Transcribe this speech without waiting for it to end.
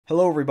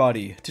Hello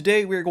everybody,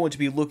 today we are going to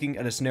be looking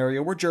at a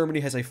scenario where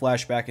Germany has a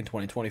flashback in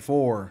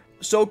 2024.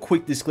 So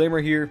quick disclaimer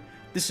here,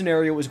 this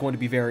scenario is going to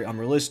be very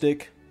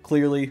unrealistic.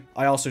 Clearly,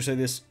 I also say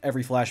this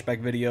every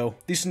flashback video.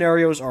 These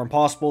scenarios are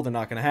impossible, they're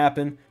not going to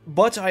happen,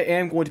 but I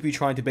am going to be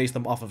trying to base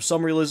them off of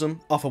some realism,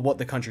 off of what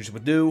the countries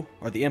would do,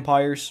 or the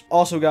empires.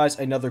 Also guys,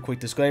 another quick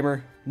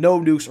disclaimer,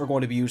 no nukes are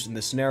going to be used in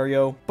this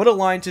scenario, but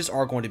alliances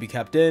are going to be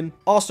kept in.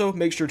 Also,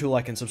 make sure to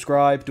like and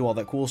subscribe, do all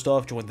that cool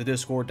stuff, join the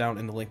Discord down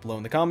in the link below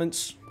in the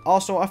comments.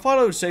 Also, I thought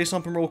I would say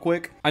something real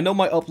quick. I know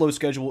my upload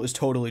schedule is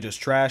totally just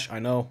trash, I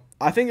know.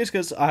 I think it's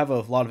because I have a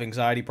lot of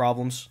anxiety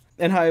problems.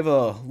 And I have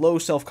a low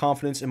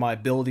self-confidence in my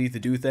ability to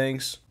do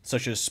things,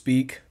 such as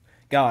speak.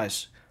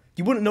 Guys,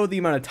 you wouldn't know the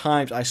amount of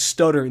times I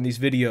stutter in these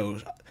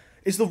videos.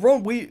 It's the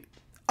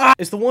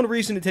one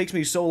reason it takes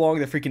me so long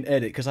to freaking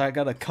edit, because I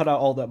gotta cut out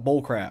all that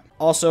bullcrap.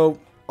 Also,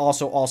 I've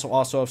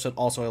said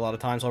also a lot of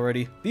times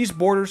already, these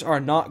borders are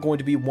not going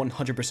to be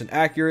 100%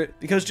 accurate,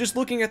 because just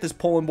looking at this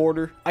Poland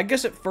border, I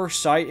guess at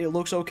first sight it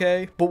looks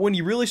okay, but when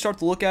you really start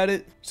to look at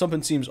it,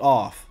 something seems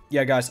off.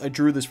 Yeah guys, I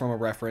drew this from a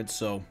reference,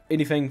 so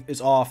anything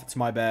is off, it's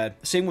my bad.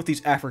 Same with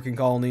these African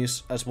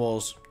colonies, as well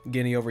as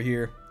Guinea over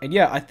here. And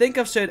yeah, I think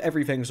I've said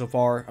everything so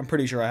far, I'm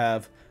pretty sure I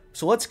have.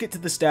 So let's get to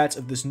the stats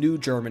of this new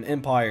German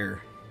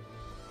Empire.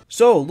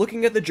 So,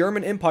 looking at the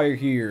German Empire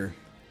here,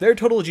 their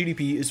total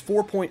GDP is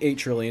 $4.8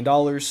 trillion,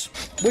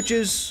 which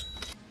is,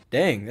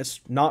 dang,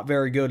 that's not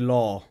very good at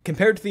all.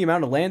 Compared to the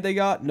amount of land they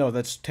got, no,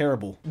 that's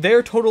terrible.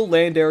 Their total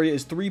land area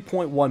is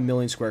 3.1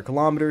 million square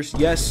kilometers.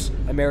 Yes,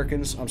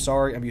 Americans, I'm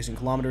sorry, I'm using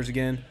kilometers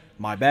again.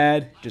 My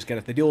bad, just gonna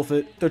have to deal with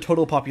it. Their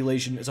total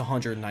population is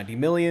 190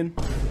 million.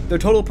 Their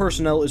total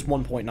personnel is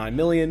 1.9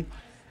 million.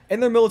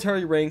 And their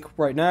military rank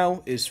right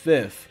now is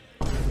 5th.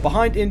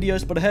 Behind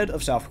India's, but ahead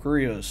of South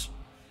Korea's.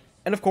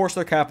 And of course,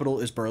 their capital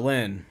is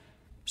Berlin.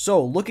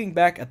 So, looking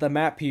back at the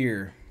map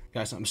here,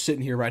 guys, I'm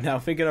sitting here right now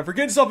thinking I'm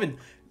forgetting something.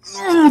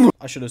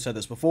 I should have said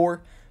this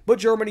before, but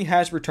Germany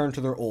has returned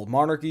to their old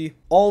monarchy.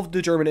 All of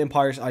the German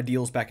Empire's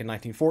ideals back in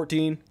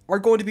 1914 are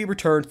going to be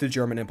returned to the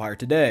German Empire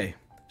today.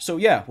 So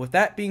yeah, with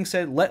that being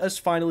said, let us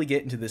finally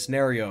get into this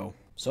scenario.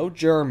 So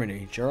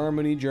Germany.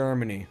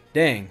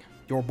 Dang,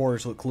 your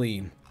borders look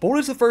clean. But what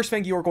is the first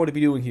thing you are going to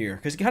be doing here?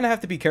 Because you kind of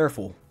have to be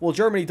careful. Well,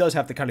 Germany does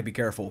have to kind of be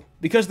careful.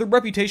 Because their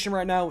reputation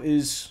right now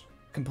is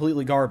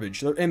completely garbage.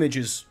 Their image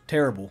is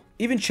terrible.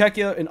 Even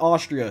Czechia and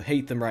Austria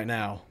hate them right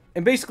now.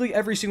 And basically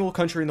every single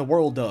country in the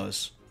world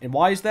does. And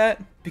why is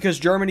that? Because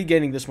Germany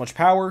gaining this much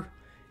power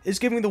is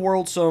giving the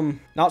world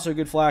some not so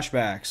good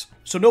flashbacks.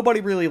 So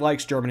nobody really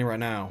likes Germany right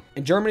now.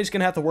 And Germany's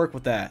gonna have to work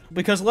with that.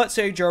 Because let's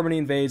say Germany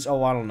invades,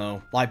 oh I don't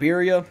know,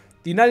 Liberia.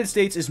 The United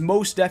States is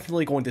most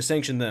definitely going to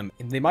sanction them.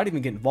 And they might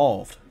even get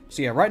involved.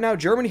 So yeah, right now,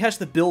 Germany has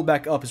to build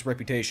back up its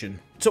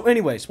reputation. So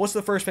anyways, what's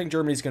the first thing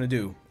Germany's going to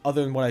do,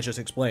 other than what I just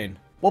explained?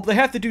 Well, they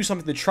have to do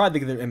something to try to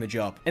get their image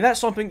up. And that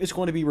something is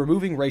going to be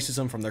removing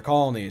racism from their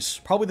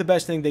colonies. Probably the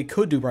best thing they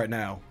could do right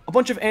now. A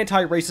bunch of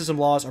anti-racism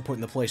laws are put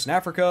into place in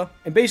Africa.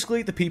 And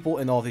basically, the people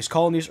in all these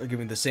colonies are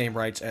given the same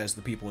rights as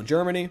the people in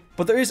Germany.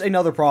 But there is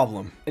another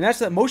problem. And that's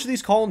that most of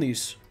these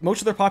colonies,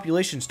 most of their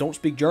populations don't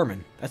speak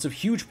German. That's a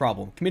huge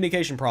problem.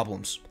 Communication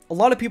problems. A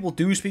lot of people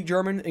do speak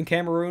German in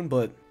Cameroon,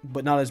 but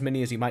not as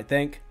many as you might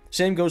think.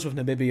 Same goes with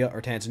Namibia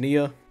or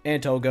Tanzania,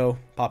 and Togo,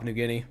 Papua New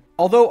Guinea.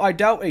 Although I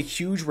doubt a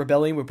huge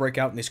rebellion would break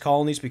out in these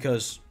colonies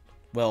because,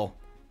 well,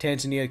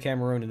 Tanzania,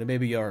 Cameroon, and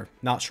Namibia are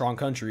not strong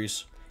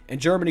countries,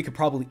 and Germany could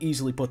probably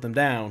easily put them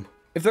down.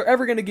 If they're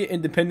ever going to get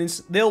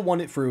independence, they'll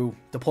want it through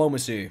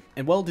diplomacy.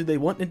 And well, do they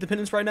want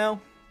independence right now?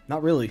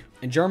 Not really.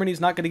 And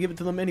Germany's not going to give it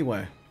to them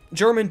anyway.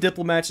 German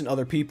diplomats and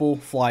other people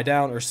fly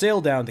down or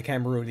sail down to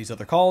Cameroon and these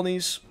other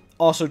colonies.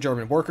 Also,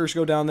 German workers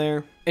go down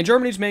there. And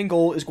Germany's main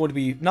goal is going to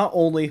be not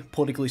only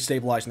politically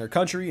stabilizing their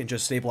country and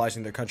just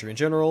stabilizing their country in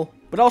general,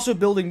 but also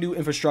building new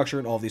infrastructure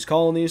in all of these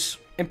colonies,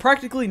 and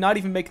practically not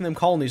even making them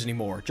colonies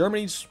anymore.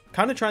 Germany's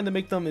kind of trying to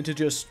make them into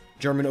just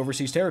German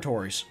overseas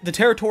territories. The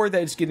territory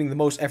that is getting the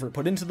most effort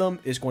put into them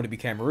is going to be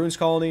Cameroon's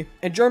colony,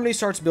 and Germany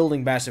starts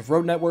building massive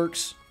road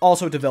networks,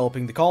 also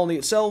developing the colony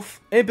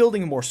itself, and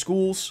building more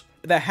schools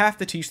that have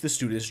to teach the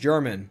students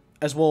German.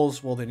 As well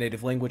as, well, their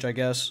native language, I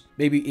guess.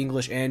 Maybe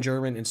English and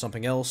German and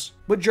something else.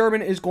 But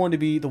German is going to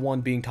be the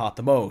one being taught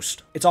the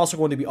most. It's also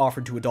going to be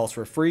offered to adults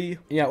for free.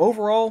 And yeah,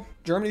 overall,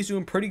 Germany's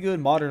doing pretty good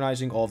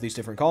modernizing all of these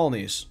different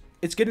colonies.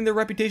 It's getting their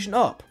reputation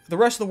up. The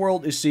rest of the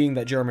world is seeing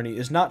that Germany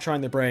is not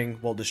trying to bring,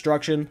 well,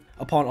 destruction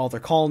upon all their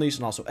colonies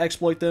and also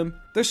exploit them.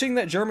 They're seeing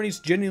that Germany's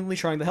genuinely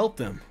trying to help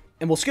them.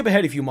 And we'll skip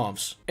ahead a few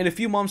months. In a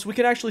few months, we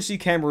can actually see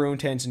Cameroon,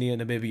 Tanzania,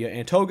 Namibia,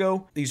 and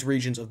Togo, these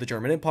regions of the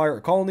German Empire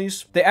or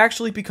colonies, they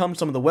actually become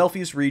some of the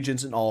wealthiest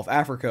regions in all of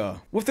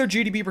Africa, with their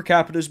GDP per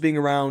capita being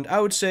around,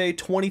 I would say,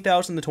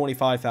 20,000 to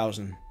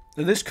 25,000.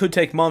 Now this could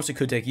take months, it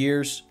could take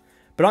years,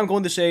 but I'm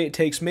going to say it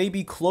takes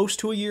maybe close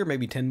to a year,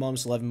 maybe 10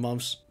 months, 11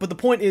 months. But the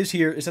point is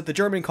here is that the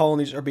German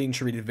colonies are being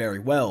treated very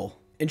well.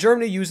 And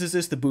Germany uses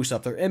this to boost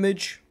up their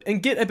image,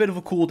 and get a bit of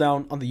a cool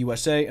down on the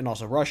USA and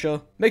also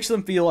Russia. Makes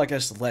them feel, I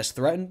guess, less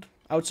threatened,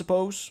 I would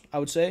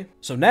say.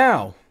 So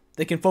now,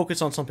 they can focus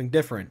on something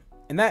different.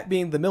 and that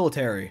being the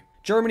military.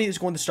 Germany is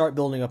going to start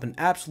building up an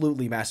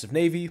absolutely massive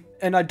navy,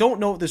 and I don't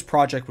know what this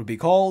project would be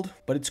called,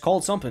 but it's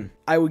called something.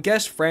 I would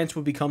guess France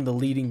would become the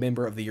leading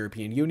member of the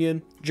European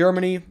Union.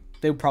 Germany,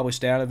 they would probably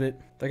stay out of it.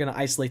 They're going to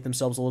isolate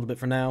themselves a little bit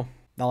for now.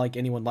 Not like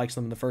anyone likes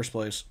them in the first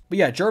place. But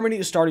yeah, Germany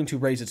is starting to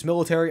raise its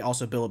military,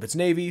 also build up its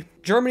navy.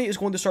 Germany is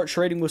going to start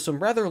trading with some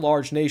rather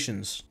large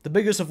nations, the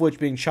biggest of which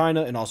being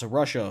China and also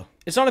Russia.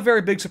 It's not a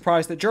very big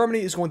surprise that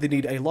Germany is going to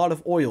need a lot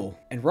of oil,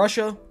 and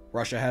Russia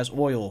has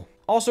oil.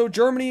 Also,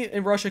 Germany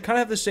and Russia kind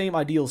of have the same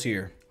ideals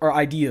here, or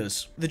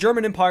ideas. The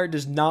German Empire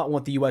does not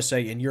want the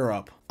USA in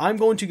Europe. I'm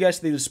going to guess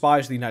they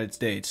despise the United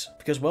States,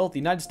 because, well, the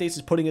United States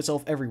is putting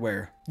itself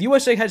everywhere. The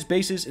USA has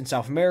bases in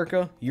South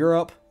America,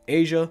 Europe,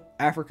 Asia,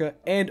 Africa,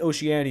 and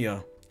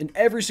Oceania. In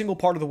every single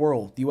part of the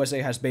world, the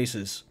USA has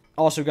bases.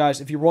 Also, guys,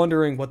 if you're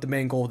wondering what the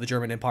main goal of the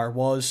German Empire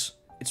was,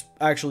 it's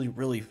actually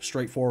really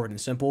straightforward and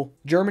simple.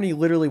 Germany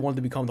literally wanted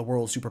to become the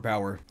world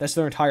superpower. That's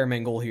their entire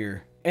main goal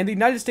here. And the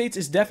United States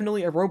is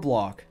definitely a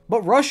roadblock.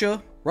 But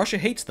Russia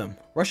hates them.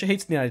 Russia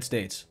hates the United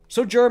States.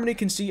 So Germany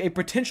can see a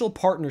potential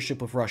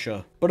partnership with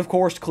Russia. But of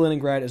course,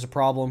 Kaliningrad is a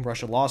problem.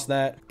 Russia lost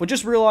that. But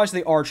just realize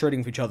they are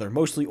trading with each other,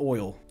 mostly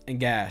oil and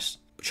gas.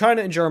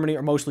 China and Germany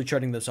are mostly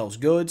trading themselves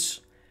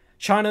goods.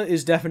 China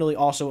is definitely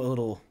also a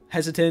little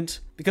hesitant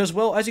because,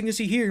 well, as you can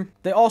see here,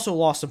 they also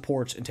lost some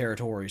ports and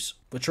territories.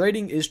 But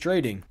trading is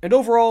trading. And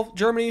overall,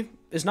 Germany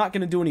is not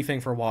going to do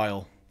anything for a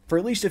while. For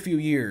at least a few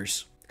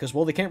years. Because,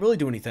 well, they can't really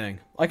do anything.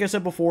 Like I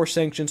said before,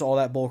 sanctions, all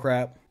that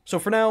bullcrap. So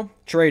for now,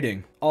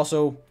 trading.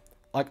 Also,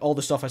 like all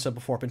the stuff I said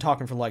before, I've been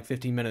talking for like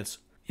 15 minutes.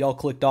 Y'all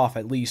clicked off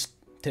at least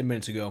 10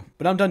 minutes ago.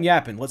 But I'm done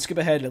yapping. Let's skip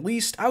ahead at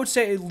least, I would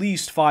say at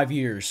least 5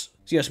 years.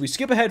 So yes, we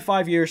skip ahead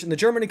 5 years and the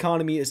German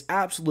economy is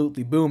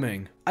absolutely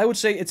booming. I would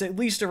say it's at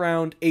least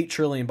around 8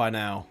 trillion by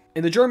now.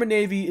 And the German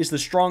Navy is the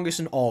strongest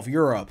in all of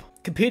Europe,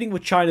 competing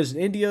with China's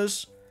and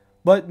India's,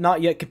 but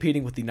not yet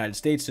competing with the United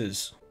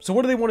States'. So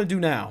what do they want to do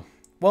now?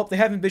 Well, they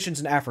have ambitions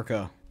in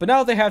Africa. But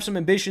now they have some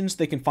ambitions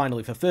they can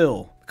finally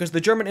fulfill, because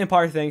the German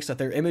Empire thinks that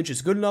their image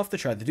is good enough to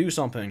try to do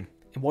something.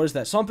 And what is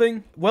that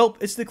something? Well,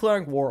 it's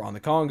declaring war on the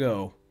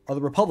Congo, or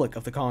the Republic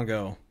of the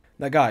Congo.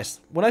 Now guys,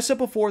 when I said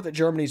before that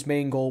Germany's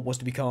main goal was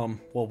to become,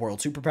 well,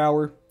 world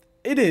superpower,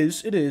 it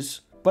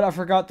is, but I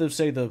forgot to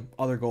say the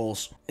other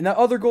goals. And that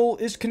other goal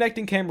is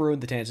connecting Cameroon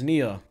to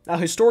Tanzania. Now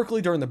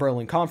historically during the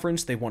Berlin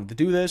Conference, they wanted to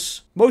do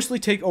this, mostly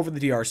take over the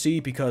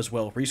DRC because,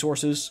 well,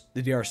 resources,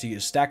 the DRC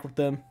is stacked with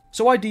them.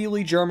 So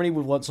ideally, Germany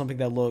would want something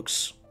that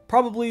looks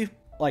probably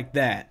like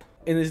that.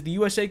 And is the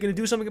USA going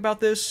to do something about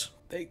this?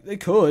 They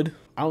could.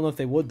 I don't know if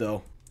they would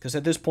though, because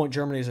at this point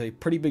Germany is a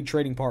pretty big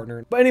trading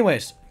partner. But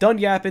anyways, done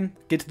yapping,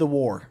 get to the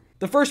war.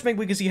 The first thing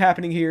we can see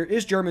happening here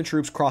is German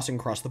troops crossing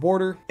across the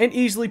border and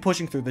easily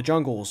pushing through the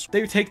jungles.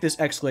 They take this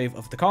exclave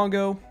of the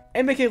Congo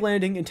and make a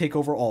landing and take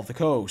over all of the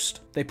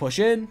coast. They push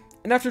in,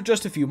 and after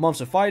just a few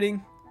months of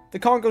fighting, the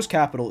Congo's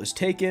capital is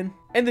taken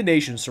and the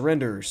nation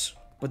surrenders.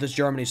 But does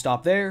Germany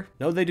stop there?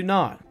 No, they do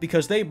not,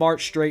 because they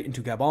march straight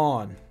into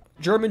Gabon.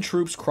 German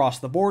troops cross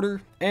the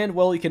border, and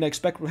well, you can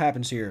expect what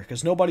happens here,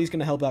 because nobody's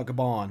going to help out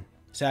Gabon,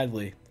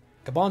 sadly.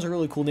 Gabon's a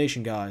really cool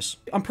nation, guys.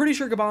 I'm pretty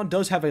sure Gabon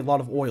does have a lot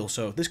of oil,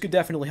 so this could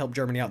definitely help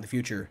Germany out in the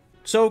future.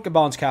 So,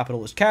 Gabon's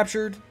capital is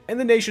captured, and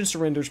the nation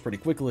surrenders pretty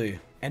quickly.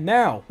 And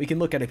now, we can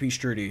look at a peace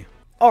treaty.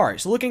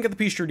 Alright, so looking at the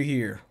peace treaty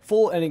here,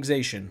 full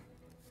annexation.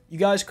 You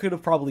guys could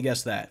have probably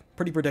guessed that.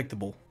 Pretty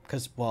predictable,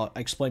 because, well,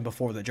 I explained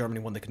before that Germany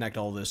wanted to connect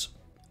all this.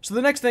 So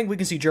the next thing we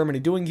can see Germany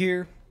doing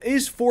here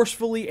is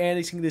forcefully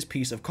annexing this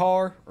piece of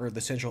CAR, or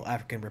the Central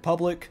African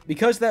Republic,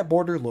 because that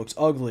border looks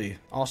ugly,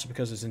 also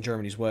because it's in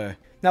Germany's way.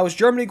 Now, is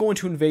Germany going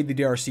to invade the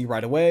DRC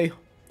right away?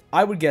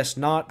 I would guess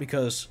not,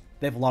 because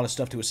they have a lot of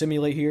stuff to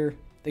assimilate here.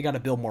 They gotta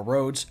build more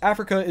roads.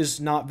 Africa is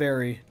not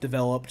very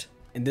developed,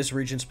 in this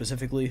region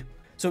specifically.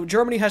 So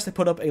Germany has to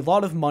put up a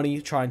lot of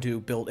money trying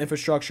to build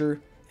infrastructure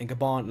in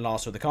Gabon and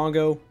also the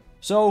Congo.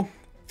 So,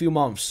 few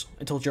months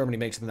until Germany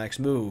makes the next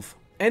move.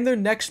 And their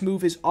next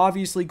move is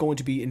obviously going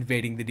to be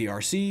invading the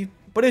DRC,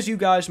 but as you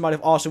guys might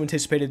have also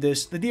anticipated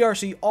this, the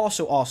DRC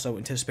also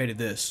anticipated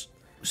this.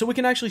 So we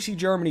can actually see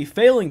Germany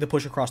failing to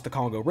push across the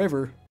Congo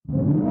River,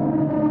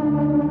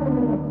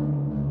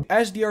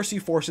 as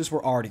DRC forces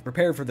were already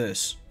prepared for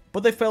this.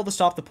 But they failed to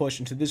stop the push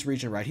into this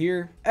region right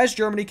here, as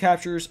Germany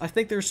captures, I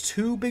think there's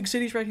 2 big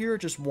cities right here, or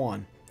just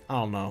 1? I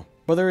don't know.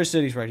 But there is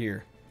cities right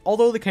here.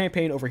 Although the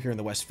campaign over here in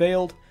the west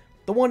failed,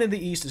 the one in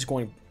the east is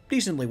going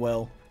decently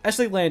well, as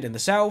they land in the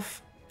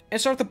south, and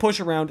start to push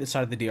around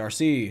inside of the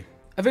DRC.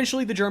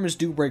 Eventually, the Germans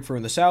do break through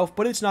in the south,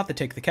 but it's not to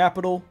take the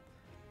capital,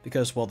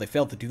 because, well, they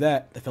failed to do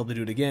that, they failed to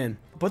do it again.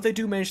 But they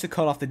do manage to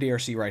cut off the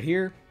DRC right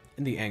here,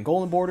 in the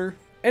Angolan border,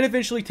 and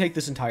eventually take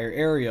this entire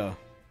area.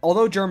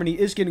 Although Germany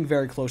is getting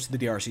very close to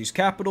the DRC's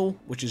capital,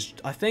 which is,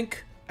 I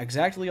think,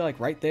 exactly like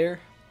right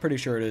there. Pretty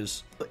sure it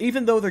is. But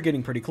even though they're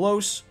getting pretty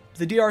close,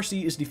 the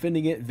DRC is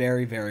defending it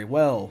very, very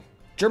well.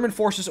 German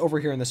forces over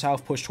here in the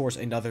south push towards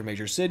another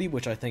major city,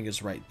 which I think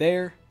is right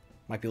there.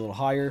 Might be a little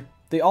higher.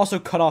 They also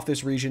cut off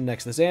this region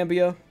next to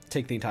Zambia,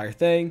 take the entire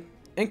thing,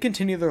 and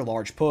continue their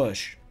large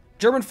push.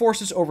 German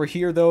forces over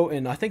here, though,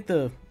 in I think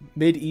the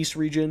Mid-East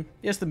region.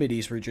 Yes, the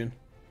Mid-East region.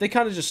 They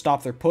kind of just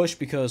stopped their push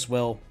because,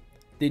 well,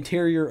 the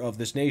interior of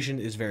this nation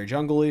is very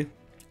jungly.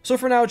 So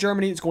for now,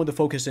 Germany is going to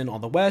focus in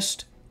on the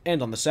west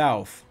and on the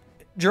south.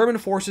 German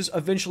forces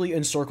eventually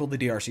encircle the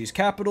DRC's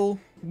capital,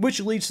 which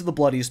leads to the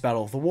bloodiest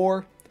battle of the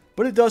war,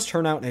 but it does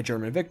turn out in a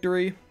German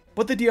victory.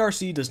 But the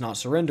DRC does not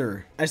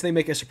surrender, as they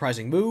make a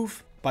surprising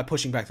move by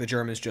pushing back the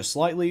Germans just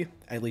slightly.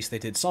 At least they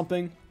did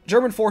something.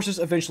 German forces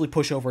eventually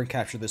push over and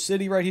capture the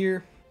city right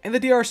here, and the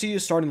DRC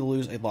is starting to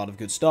lose a lot of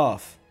good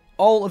stuff.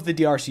 All of the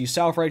DRC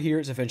south right here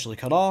is eventually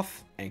cut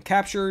off and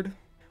captured,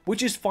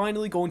 which is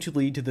finally going to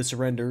lead to the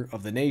surrender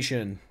of the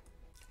nation.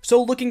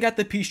 So looking at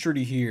the peace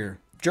treaty here,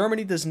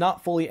 Germany does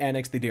not fully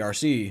annex the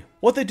DRC.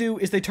 What they do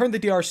is they turn the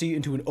DRC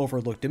into an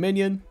overlooked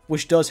dominion,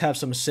 which does have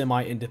some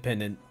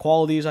semi-independent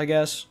qualities, I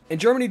guess. And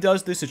Germany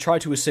does this to try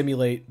to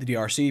assimilate the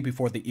DRC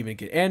before they even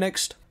get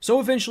annexed.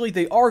 So eventually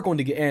they are going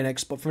to get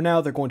annexed, but for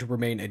now they're going to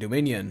remain a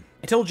dominion.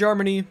 Until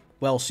Germany,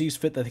 well, sees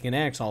fit that they can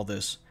annex all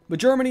this. But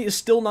Germany is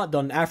still not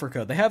done in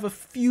Africa. They have a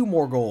few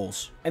more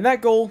goals. And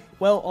that goal,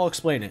 well, I'll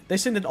explain it. They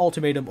send an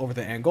ultimatum over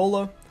to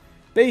Angola,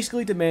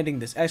 basically demanding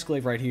this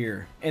exclave right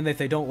here, and if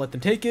they don't let them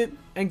take it,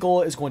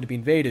 Angola is going to be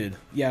invaded.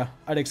 Yeah,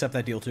 I'd accept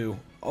that deal too.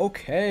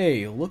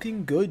 Okay,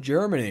 looking good,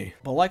 Germany.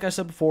 But like I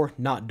said before,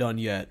 not done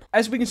yet.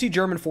 As we can see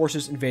German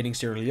forces invading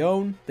Sierra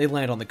Leone, they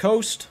land on the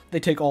coast, they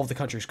take all of the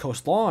country's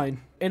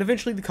coastline, and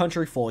eventually the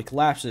country fully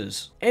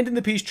collapses. And in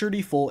the peace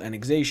treaty, full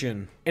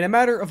annexation. In a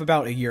matter of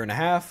about a year and a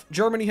half,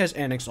 Germany has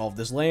annexed all of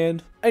this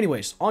land.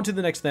 Anyways, on to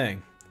the next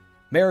thing.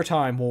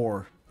 Maritime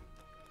war.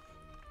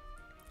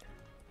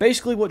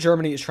 Basically, what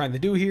Germany is trying to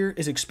do here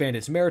is expand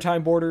its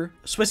maritime border,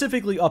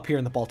 specifically up here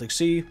in the Baltic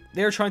Sea.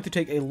 They are trying to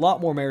take a lot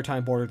more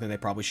maritime border than they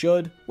probably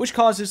should, which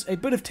causes a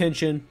bit of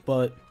tension,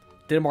 but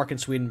Denmark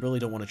and Sweden really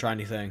don't want to try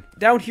anything.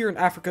 Down here in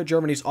Africa,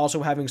 Germany's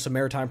also having some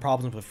maritime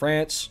problems with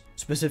France,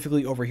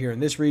 specifically over here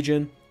in this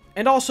region,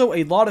 and also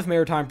a lot of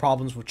maritime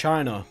problems with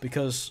China,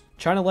 because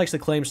China likes to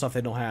claim stuff they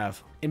don't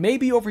have. And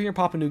maybe over here in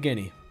Papua New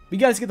Guinea. But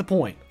you guys get the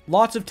point.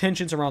 Lots of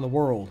tensions around the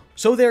world.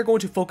 So they're going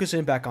to focus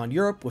in back on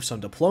Europe with some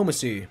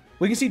diplomacy.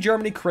 We can see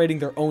Germany creating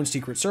their own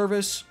secret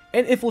service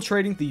and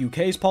infiltrating the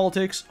UK's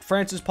politics,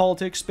 France's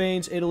politics,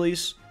 Spain's,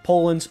 Italy's,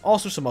 Poland's,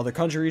 also some other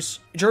countries.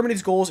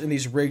 Germany's goals in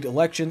these rigged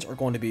elections are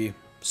going to be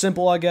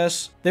simple, I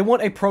guess. They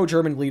want a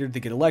pro-German leader to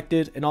get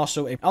elected and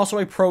also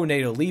a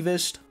pro-NATO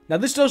leavist. Now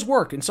this does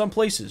work in some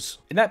places,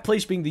 and that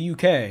place being the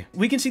UK.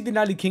 We can see the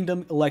United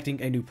Kingdom electing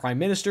a new prime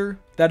minister,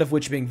 that of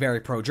which being very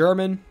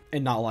pro-German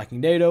and not liking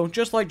NATO,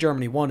 just like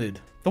Germany wanted.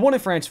 The one in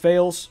France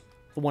fails,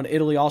 the one in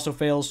Italy also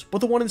fails, but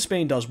the one in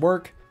Spain does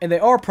work, and they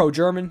are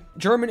pro-German.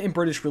 German and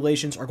British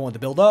relations are going to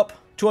build up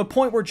to a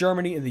point where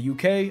Germany and the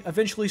UK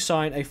eventually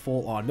sign a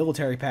full-on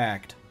military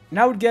pact. And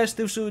I would guess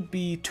this would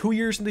be 2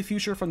 years in the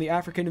future from the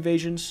African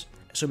invasions,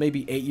 so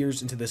maybe 8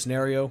 years into this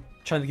scenario.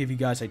 Trying to give you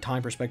guys a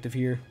time perspective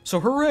here. So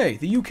hooray,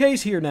 the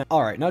UK's here now.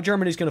 Alright, now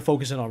Germany's going to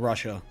focus in on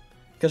Russia,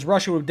 because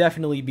Russia would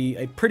definitely be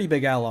a pretty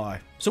big ally.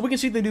 So we can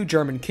see the new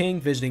German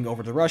king visiting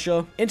over to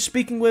Russia and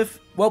speaking with,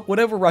 well,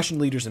 whatever Russian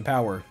leaders in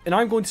power. And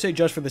I'm going to say,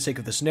 just for the sake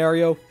of the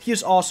scenario, he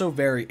is also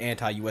very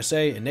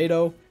anti-USA and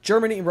NATO.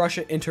 Germany and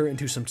Russia enter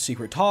into some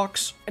secret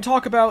talks and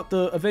talk about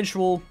the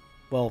eventual,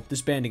 well,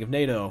 disbanding of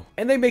NATO.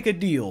 And they make a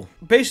deal.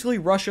 Basically,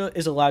 Russia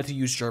is allowed to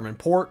use German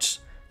ports,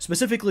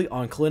 specifically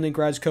on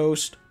Kaliningrad's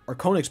coast, or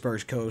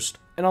Königsberg's coast,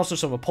 and also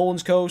some of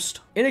Poland's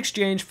coast, in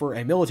exchange for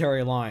a military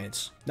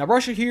alliance. Now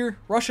Russia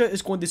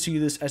is going to see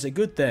this as a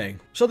good thing,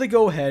 so they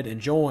go ahead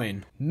and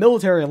join.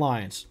 Military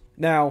alliance.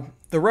 Now,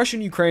 the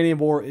Russian-Ukrainian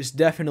war is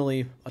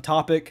definitely a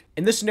topic.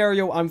 In this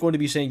scenario, I'm going to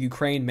be saying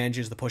Ukraine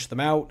manages to push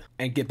them out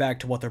and get back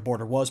to what their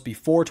border was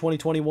before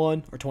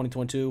 2021 or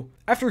 2022.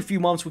 After a few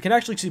months, we can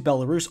actually see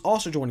Belarus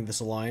also joining this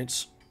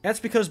alliance. That's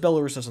because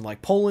Belarus doesn't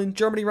like Poland.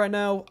 Germany right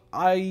now,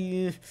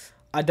 I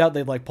doubt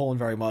they like Poland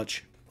very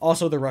much.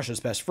 Also, they're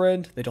Russia's best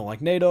friend. They don't like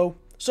NATO.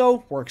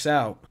 So, works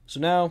out. So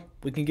now,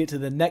 we can get to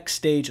the next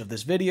stage of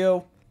this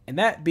video, and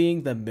that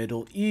being the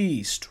Middle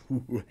East.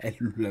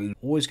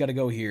 Always gotta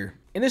go here.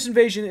 And this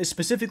invasion is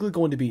specifically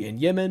going to be in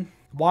Yemen.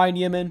 Why in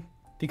Yemen?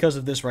 Because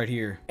of this right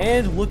here.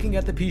 And looking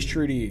at the peace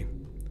treaty.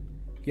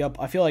 Yep,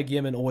 I feel like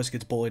Yemen always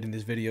gets bullied in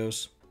these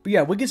videos. But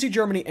yeah, we can see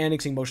Germany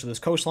annexing most of this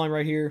coastline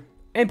right here,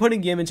 and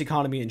putting Yemen's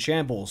economy in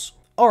shambles.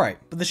 Alright,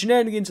 but the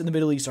shenanigans in the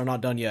Middle East are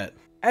not done yet,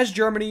 as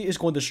Germany is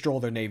going to stroll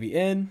their navy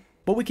in,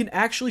 but we can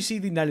actually see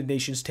the United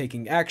Nations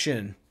taking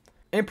action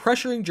and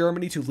pressuring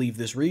Germany to leave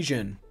this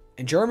region.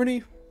 And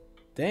Germany?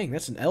 Dang,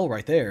 that's an L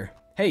right there.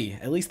 Hey,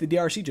 at least the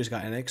DRC just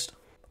got annexed.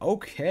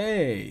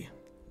 Okay,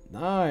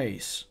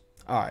 nice.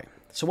 Alright,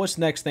 so what's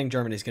the next thing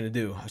Germany's going to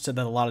do? I've said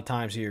that a lot of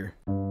times here.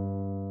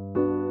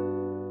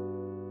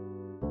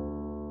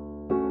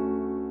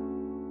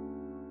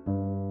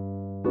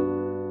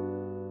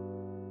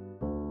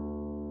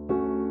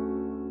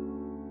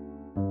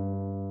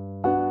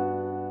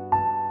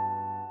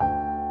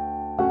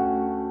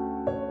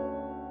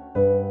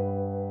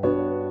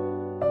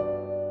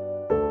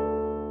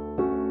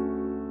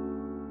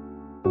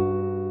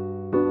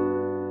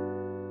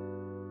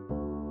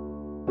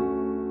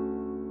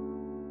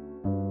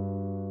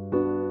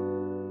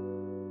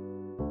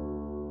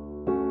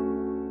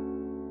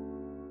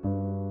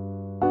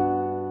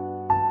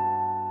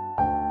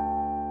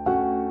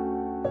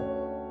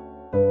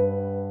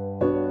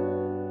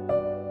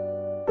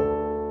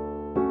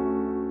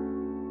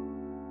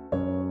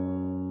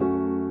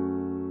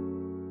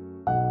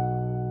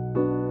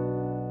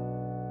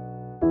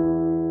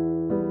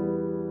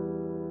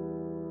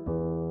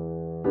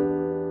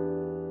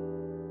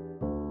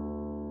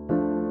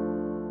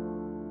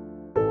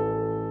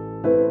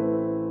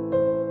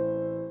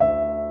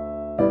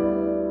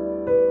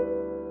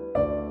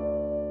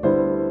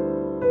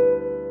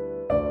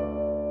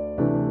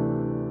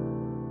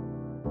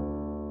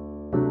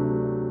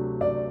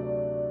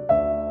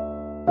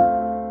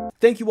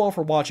 Thank you all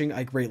for watching.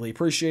 I greatly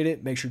appreciate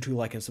it. Make sure to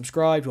like and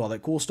subscribe, do all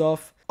that cool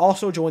stuff.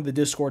 Also, join the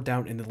Discord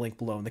down in the link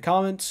below in the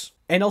comments.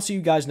 And I'll see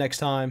you guys next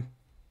time.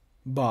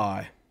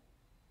 Bye.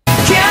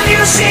 Can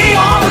you see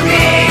all of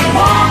me?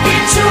 Walk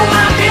into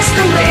my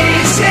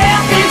mystery.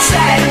 Step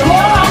inside,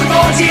 hold on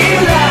for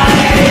dear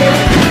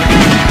life.